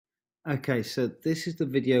Okay, so this is the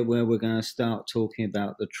video where we're going to start talking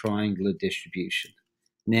about the triangular distribution.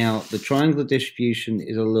 Now, the triangular distribution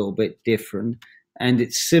is a little bit different, and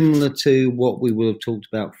it's similar to what we will have talked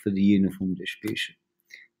about for the uniform distribution.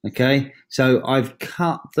 Okay, so I've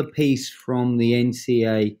cut the piece from the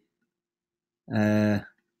NCA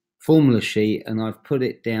formula sheet and I've put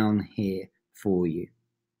it down here for you.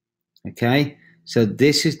 Okay, so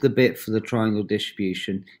this is the bit for the triangle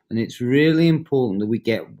distribution, and it's really important that we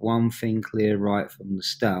get one thing clear right from the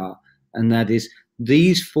start, and that is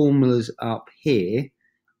these formulas up here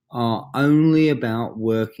are only about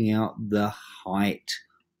working out the height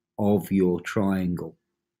of your triangle.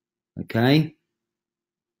 Okay,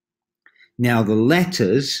 now the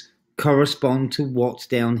letters correspond to what's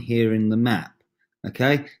down here in the map.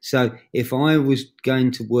 Okay, so if I was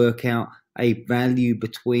going to work out a value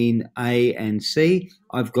between A and C,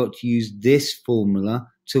 I've got to use this formula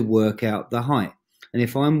to work out the height. And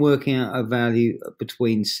if I'm working out a value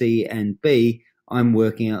between C and B, I'm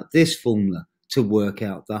working out this formula to work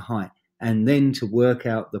out the height. And then to work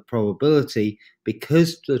out the probability,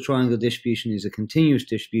 because the triangle distribution is a continuous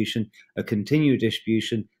distribution,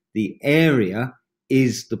 the area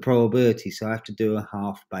is the probability. So I have to do a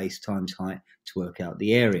half base times height to work out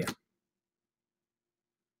the area.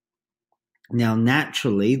 Now,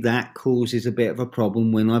 naturally, that causes a bit of a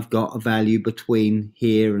problem when I've got a value between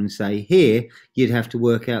here and say here. You'd have to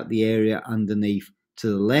work out the area underneath to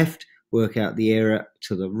the left, work out the area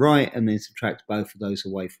to the right, and then subtract both of those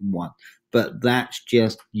away from 1. But that's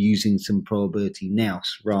just using some probability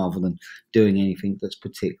nous rather than doing anything that's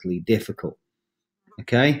particularly difficult.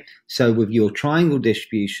 Okay, so with your triangle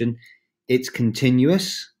distribution, it's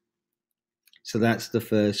continuous. So that's the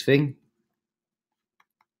first thing.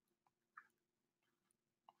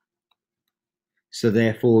 So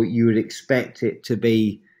therefore, you would expect it to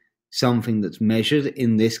be something that's measured.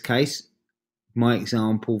 In this case, my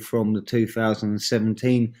example from the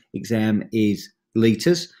 2017 exam is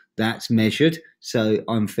litres. That's measured. So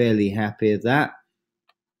I'm fairly happy with that.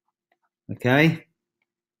 Okay.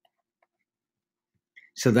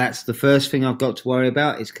 So that's the first thing I've got to worry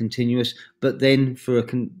about. It's continuous. But then for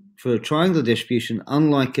a triangular distribution,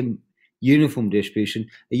 unlike a uniform distribution,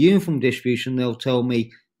 they'll tell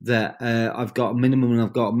me that I've got a minimum and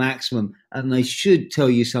I've got a maximum, and they should tell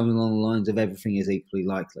you something along the lines of everything is equally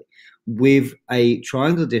likely. With a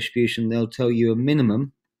triangular distribution, they'll tell you a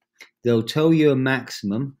minimum, they'll tell you a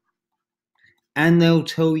maximum, and they'll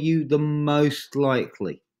tell you the most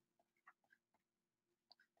likely.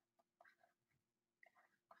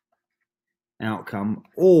 Outcome,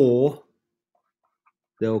 or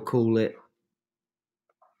they'll call it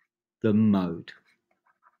the mode.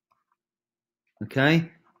 Okay,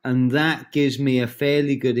 and that gives me a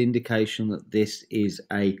fairly good indication that this is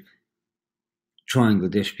a triangular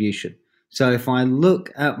distribution. So if I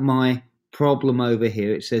look at my problem over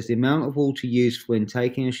here, it says the amount of water used when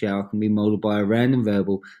taking a shower can be modeled by a random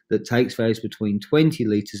variable that takes values between 20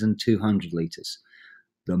 litres and 200 litres.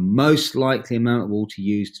 The most likely amount of water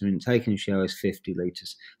used when taking a shower is 50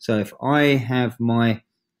 litres. So if I have my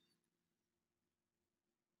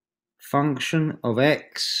function of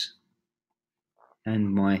x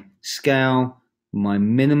and my scale, my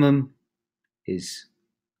minimum is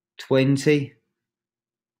 20,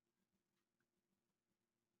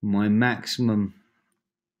 my maximum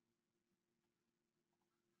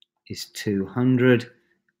is 200,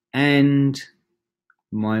 and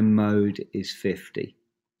my mode is 50.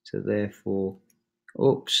 So therefore,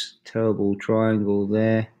 oops, terrible triangle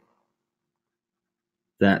there.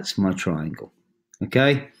 That's my triangle.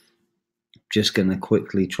 Okay, just going to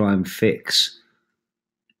quickly try and fix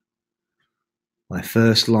my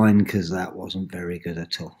first line because that wasn't very good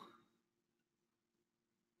at all.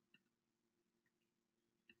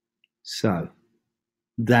 So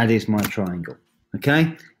that is my triangle.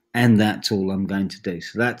 Okay, and that's all I'm going to do.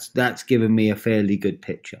 So that's given me a fairly good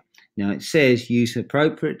picture. Now it says use an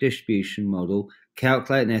appropriate distribution model,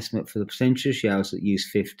 calculate an estimate for the percentage of showers that use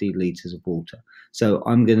 50 litres of water. So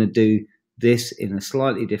I'm going to do this in a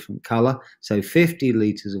slightly different color. So 50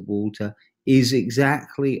 litres of water is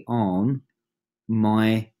exactly on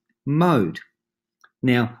my mode.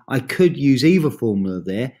 Now I could use either formula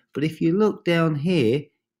there, but if you look down here,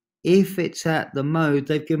 if it's at the mode,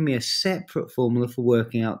 they've given me a separate formula for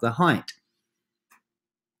working out the height.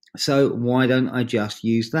 So why don't I just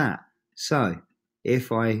use that? So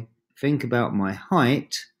if I think about my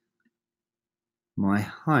height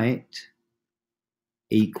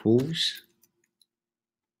equals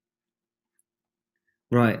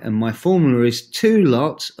Right, and my formula is 2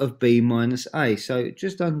 lots of b minus a. So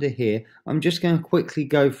just under here, I'm just going to quickly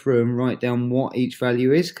go through and write down what each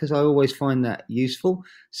value is, because I always find that useful.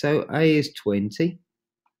 So a is 20,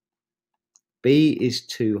 b is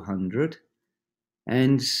 200,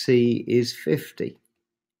 and c is 50.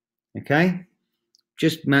 Okay,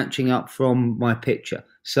 just matching up from my picture.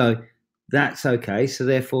 So that's okay. So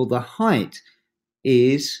therefore the height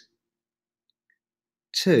is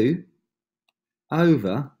 2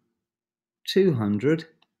 over 200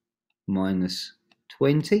 minus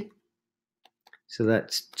 20. So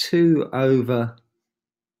that's 2 over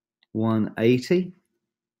 180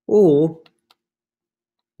 or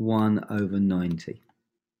 1 over 90.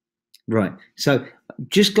 Right, so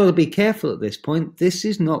just got to be careful at this point. This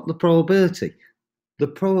is not the probability. The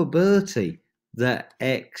probability that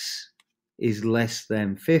x is less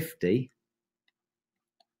than 50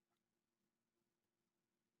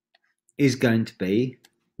 is going to be,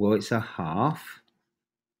 well, it's a half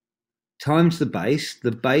times the base.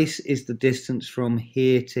 The base is the distance from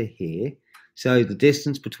here to here. So the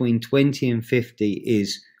distance between 20 and 50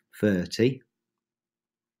 is 30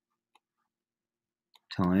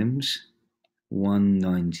 times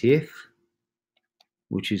 1/90th,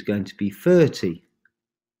 which is going to be 30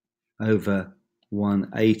 over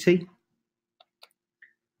 180,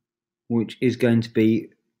 which is going to be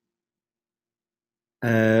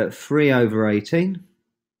 3 over 18,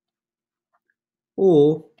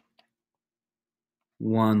 or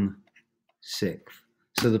 1/6.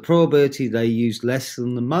 So the probability they use less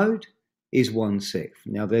than the mode is 1/6.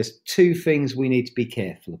 Now there's two things we need to be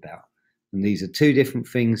careful about. And these are two different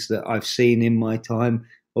things that I've seen in my time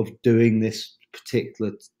of doing this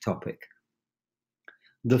particular topic.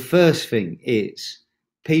 The first thing is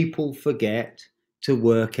people forget to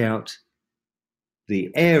work out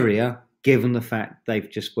the area given the fact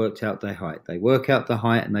they've just worked out their height. They work out the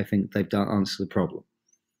height and they think they've done answer the problem.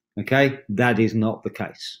 Okay, that is not the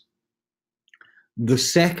case. The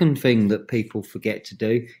second thing that people forget to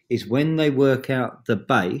do is when they work out the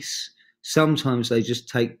base, sometimes they just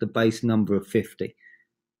take the base number of 50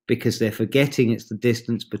 because they're forgetting it's the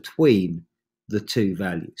distance between the two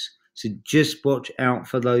values. So just watch out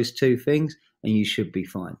for those two things and you should be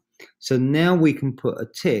fine. So now we can put a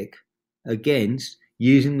tick against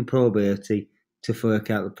using the probability to work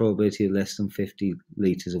out the probability of less than 50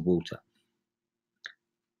 litres of water.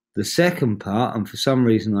 The second part, and for some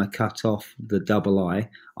reason I cut off the double I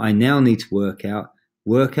now need to work out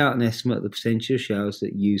an estimate of the percentage of showers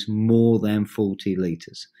that use more than 40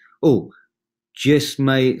 litres. Oh, just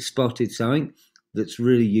spotted something that's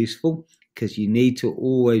really useful, because you need to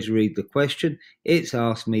always read the question. It's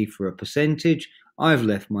asked me for a percentage. I've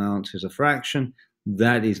left my answer as a fraction.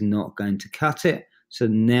 That is not going to cut it. So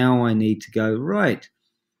now I need to go, right,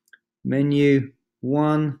 menu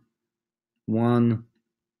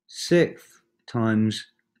 1/1/6 times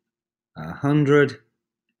 100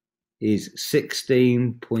 is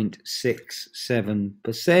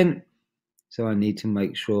 16.67%. So I need to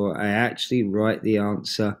make sure I actually write the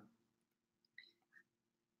answer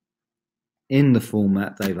in the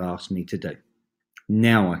format they've asked me to do.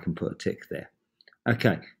 Now I can put a tick there.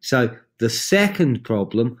 Okay, so the second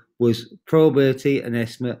problem was probability and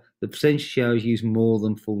estimate the percentage of showers use more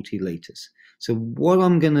than 40 litres. So what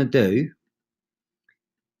I'm going to do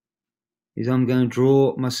is I'm going to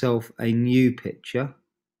draw myself a new picture.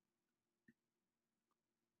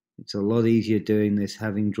 It's a lot easier doing this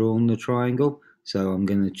having drawn the triangle, so I'm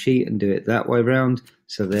going to cheat and do it that way round.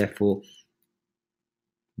 So therefore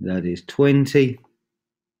that is 20,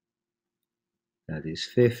 that is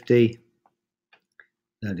 50,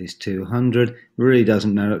 that is 200. It really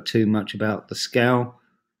doesn't matter too much about the scale.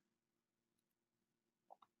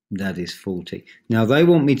 That is 40. Now they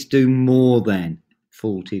want me to do more than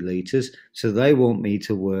 40 litres, so they want me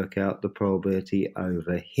to work out the probability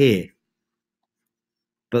over here.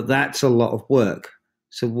 But that's a lot of work.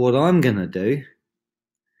 So what I'm going to do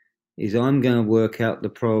is I'm going to work out the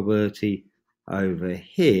probability over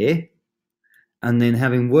here, and then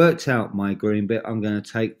having worked out my green bit, I'm going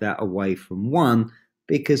to take that away from 1,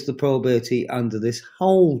 because the probability under this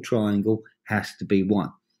whole triangle has to be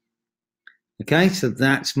 1. Okay, so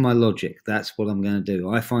that's my logic. That's what I'm going to do.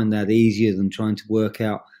 I find that easier than trying to work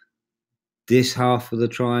out this half of the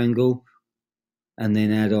triangle and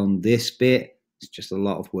then add on this bit. It's just a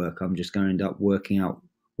lot of work. I'm just going to end up working out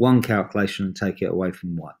one calculation and take it away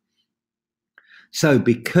from 1. So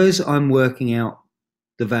because I'm working out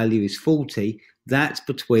the value is 40, that's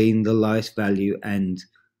between the lowest value and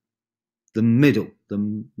the middle,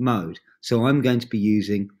 the mode. So I'm going to be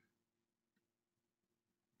using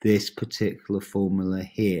this particular formula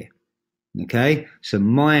here. Okay, so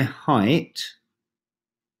my height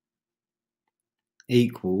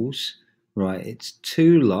equals, right, it's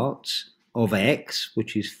 2 lots of x,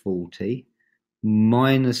 which is 40,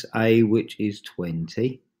 minus a, which is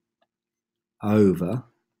 20, over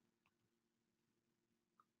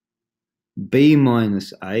b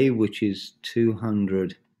minus a, which is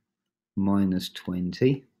 200 minus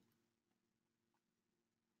 20,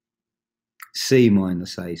 c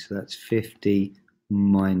minus a, so that's 50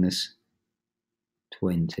 minus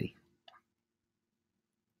 20,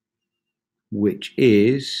 which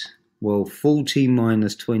is, well, 40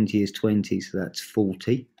 minus 20 is 20, so that's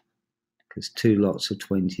 40, because 2 lots of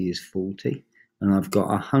 20 is 40, and I've got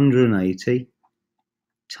 180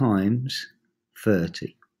 times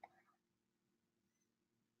 30.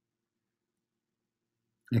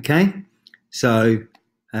 Okay, so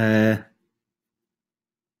I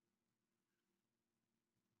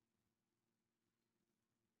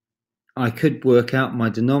could work out my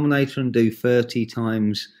denominator and do 30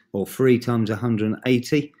 times, or 3 times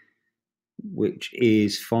 180, which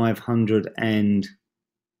is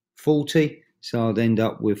 540. So I'd end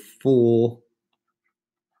up with 4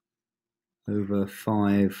 over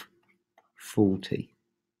 540.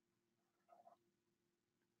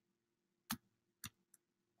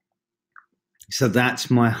 So that's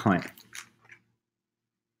my height.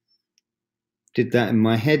 Did that in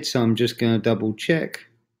my head, so I'm just going to double check.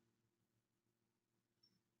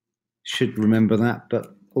 Should remember that,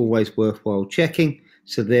 but always worthwhile checking.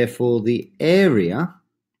 So therefore the area,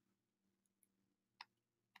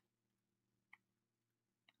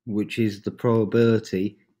 which is the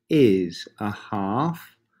probability, is a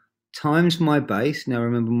half times my base. Now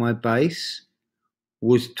remember, my base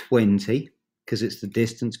was 20 because it's the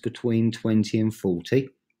distance between 20 and 40,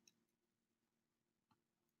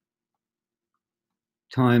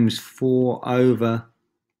 times 4 over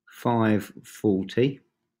 540,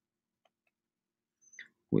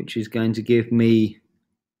 which is going to give me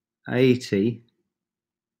 80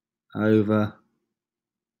 over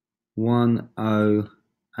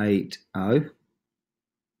 1080.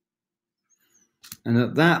 And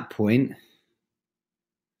at that point,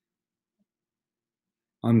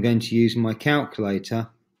 I'm going to use my calculator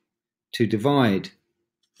to divide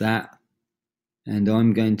that, and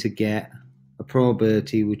I'm going to get a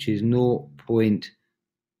probability which is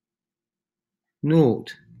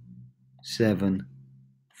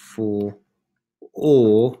 0.074,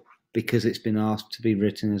 or, because it's been asked to be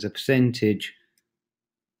written as a percentage,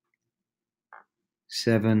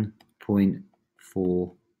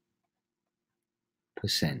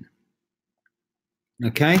 7.4%.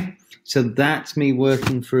 Okay, so that's me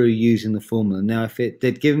working through using the formula. Now, if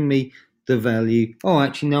they'd given me the value, oh,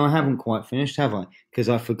 actually, no, I haven't quite finished, have I? Because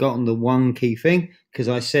I've forgotten the one key thing, because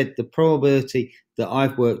I said the probability that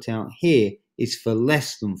I've worked out here is for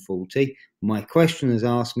less than 40. My question has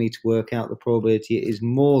asked me to work out the probability it is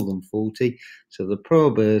more than 40. So the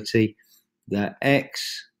probability that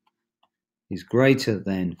X is greater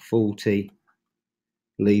than 40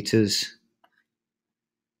 litres,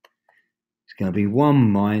 it's going to be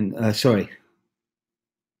 1 minus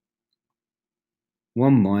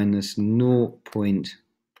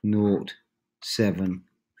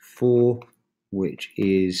 0.074, which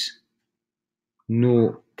is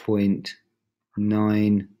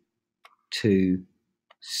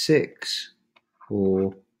 0.926,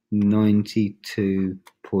 or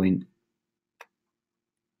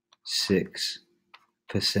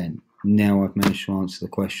 92.6%. Now I've managed to answer the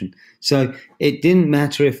question. So it didn't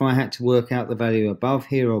matter if I had to work out the value above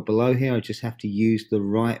here or below here. I just have to use the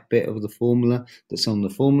right bit of the formula that's on the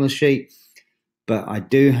formula sheet. But I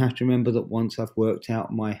do have to remember that once I've worked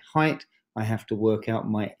out my height, I have to work out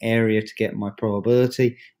my area to get my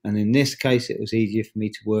probability. And in this case, it was easier for me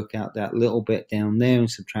to work out that little bit down there and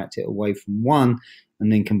subtract it away from 1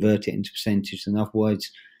 and then convert it into percentage than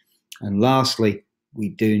otherwise. And lastly, we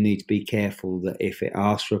do need to be careful that if it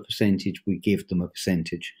asks for a percentage, we give them a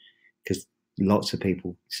percentage, because lots of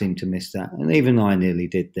people seem to miss that. And even I nearly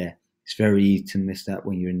did there. It's very easy to miss that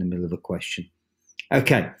when you're in the middle of a question.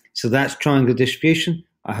 Okay, so that's triangle distribution.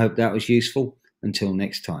 I hope that was useful. Until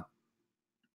next time.